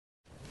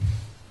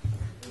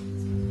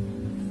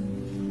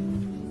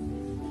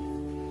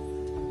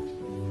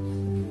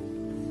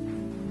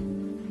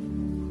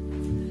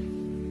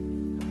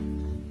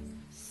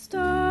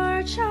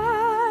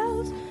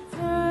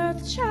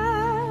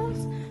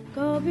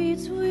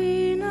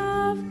between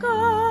of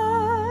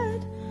God,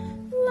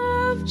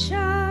 love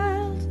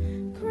child,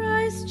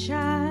 Christ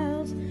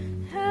child,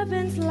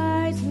 heaven's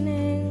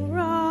lightning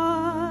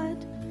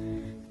rod.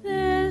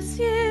 This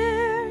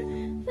year,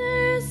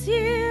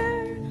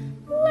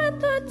 let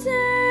the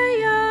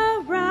day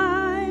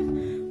arrive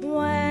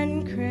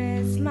when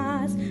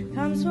Christmas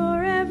comes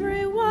for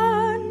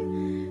everyone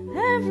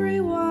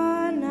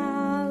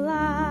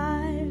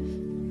alive.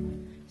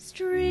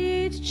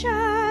 Street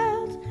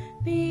child,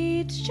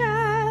 beach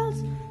child,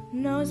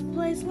 no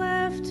place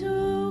left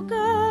to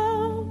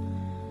go.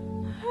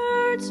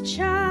 Hurt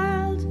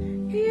child,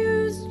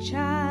 used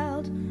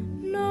child,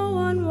 no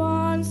one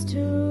wants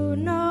to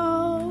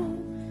know.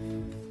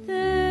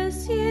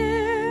 This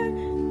year,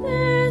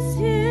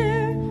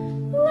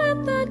 let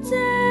the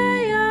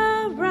day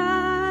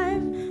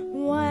arrive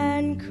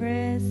when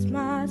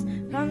Christmas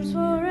comes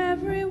for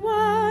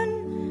everyone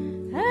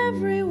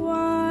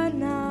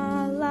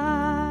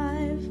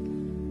alive.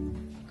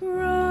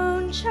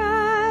 Grown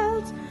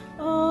child,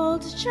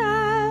 old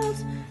child,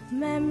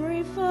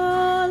 memory full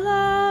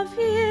of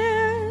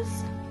years.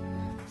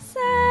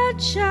 Sad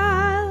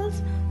child,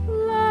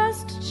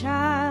 lost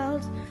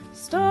child,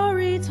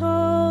 story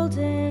told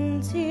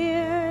in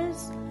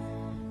tears.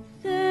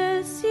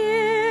 This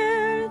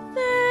year,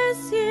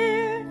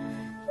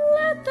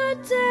 let the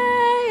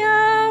day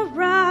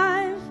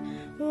arrive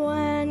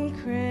when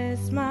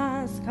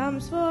Christmas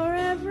comes for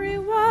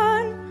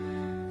everyone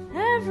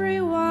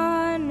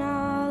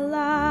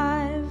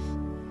alive.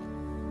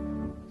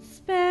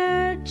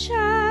 Spared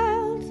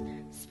child,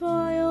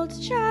 spoiled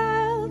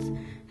child,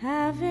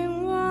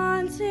 having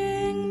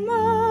wanting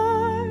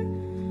more.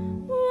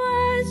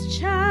 Wise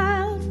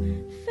child,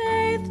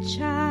 faith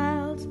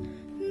child,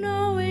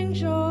 knowing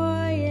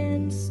joy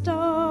in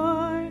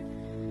store.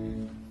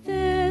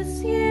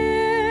 This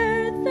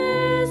year,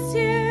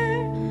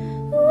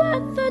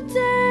 let the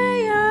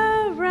day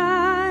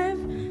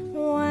arrive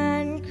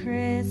when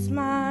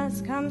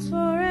Christmas comes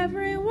for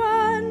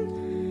everyone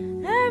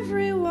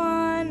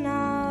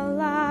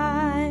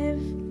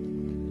alive.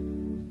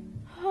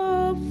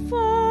 Hope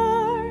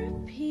for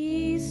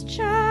peace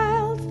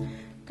child,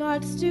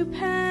 God's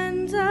stupendous